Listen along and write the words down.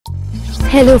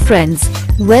Hello friends,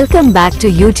 welcome back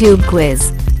to YouTube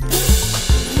Quiz.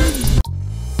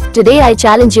 Today I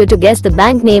challenge you to guess the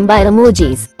bank name by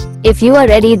emojis. If you are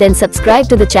ready, then subscribe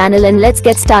to the channel and let's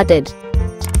get started.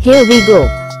 Here we go.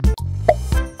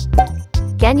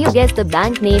 Can you guess the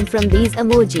bank name from these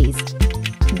emojis?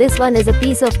 This one is a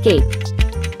piece of cake.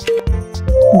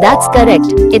 That's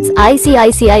correct, it's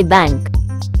ICICI Bank.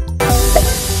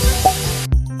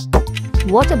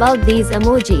 What about these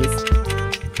emojis?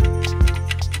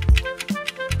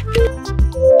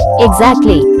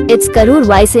 Exactly, it's Karur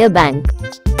Vysya Bank.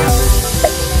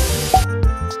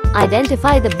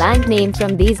 Identify the bank name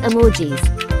from these emojis.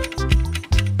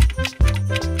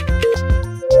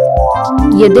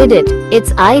 You did it,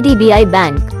 it's IDBI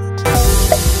Bank.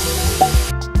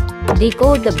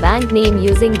 Decode the bank name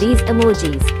using these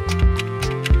emojis.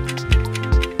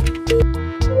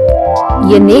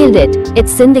 You nailed it,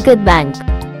 it's Syndicate Bank.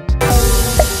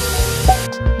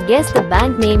 Guess the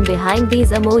bank name behind these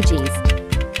emojis.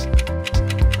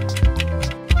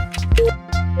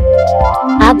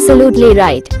 Absolutely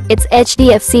right, it's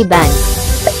HDFC Bank.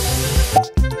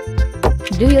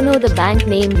 Do you know the bank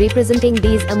name representing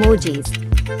these emojis?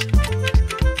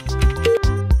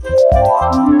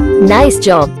 Nice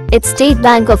job, it's State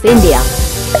Bank of India.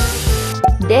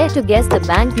 Dare to guess the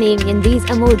bank name in these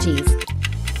emojis.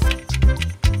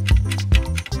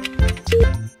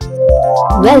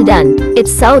 Well done,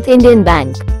 it's South Indian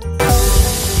Bank.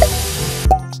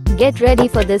 Get ready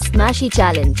for this smashy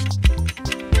challenge.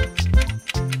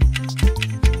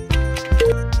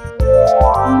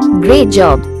 Great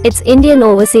job, it's Indian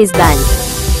Overseas Bank.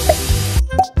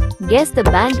 Guess the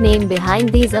bank name behind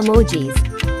these emojis.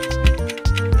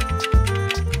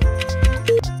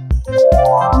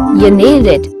 You nailed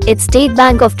it, it's State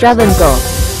Bank of Travancore.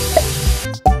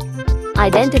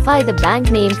 Identify the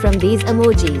bank name from these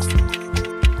emojis.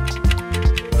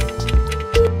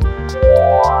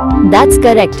 That's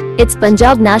correct, it's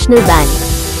Punjab National Bank.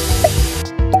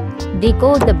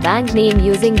 Decode the bank name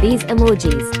using these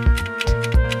emojis.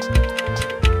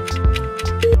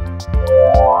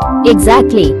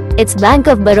 Exactly, it's Bank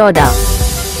of Baroda.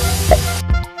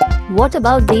 What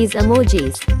about these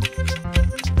emojis?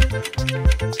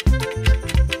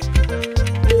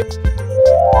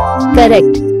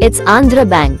 Correct, it's Andhra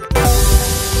Bank.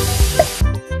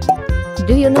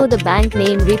 Do you know the bank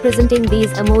name representing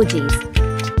these emojis?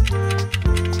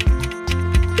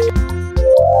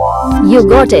 You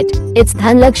got it, it's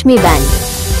Dhanlakshmi Bank.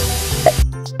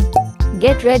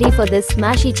 Get ready for this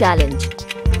smashy challenge.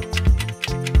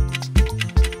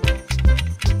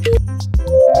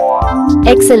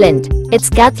 Excellent, it's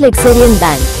Catholic Syrian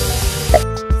Bank.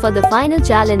 For the final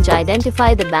challenge,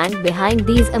 identify the bank behind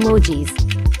these emojis.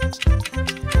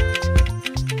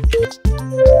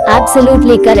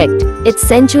 Absolutely correct, it's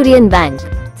Centurion Bank.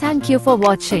 Thank you for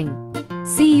watching.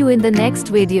 See you in the next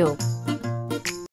video.